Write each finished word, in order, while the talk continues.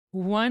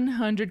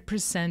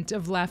100%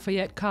 of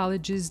Lafayette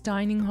College's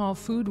dining hall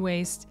food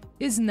waste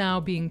is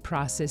now being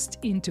processed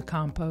into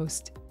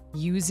compost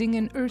using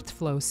an earth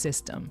flow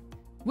system,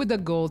 with a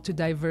goal to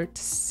divert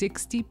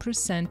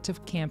 60%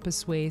 of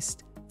campus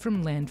waste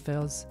from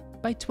landfills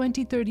by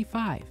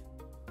 2035.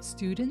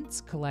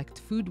 Students collect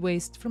food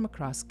waste from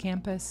across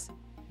campus,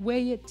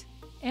 weigh it,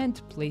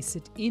 and place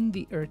it in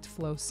the earth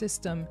flow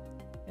system,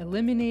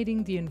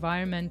 eliminating the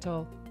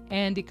environmental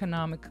and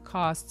economic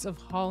costs of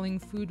hauling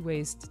food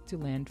waste to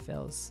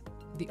landfills.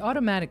 The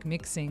automatic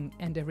mixing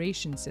and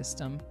aeration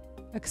system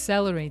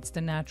accelerates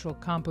the natural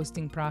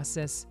composting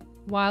process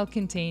while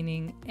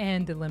containing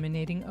and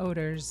eliminating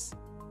odors.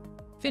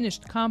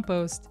 Finished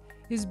compost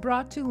is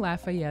brought to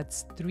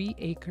Lafayette's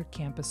 3-acre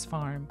campus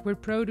farm, where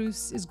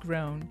produce is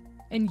grown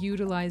and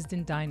utilized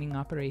in dining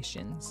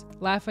operations.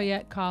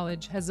 Lafayette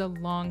College has a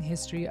long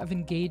history of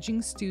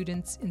engaging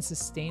students in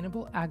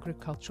sustainable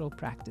agricultural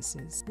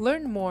practices.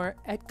 Learn more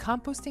at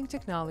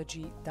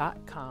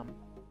compostingtechnology.com.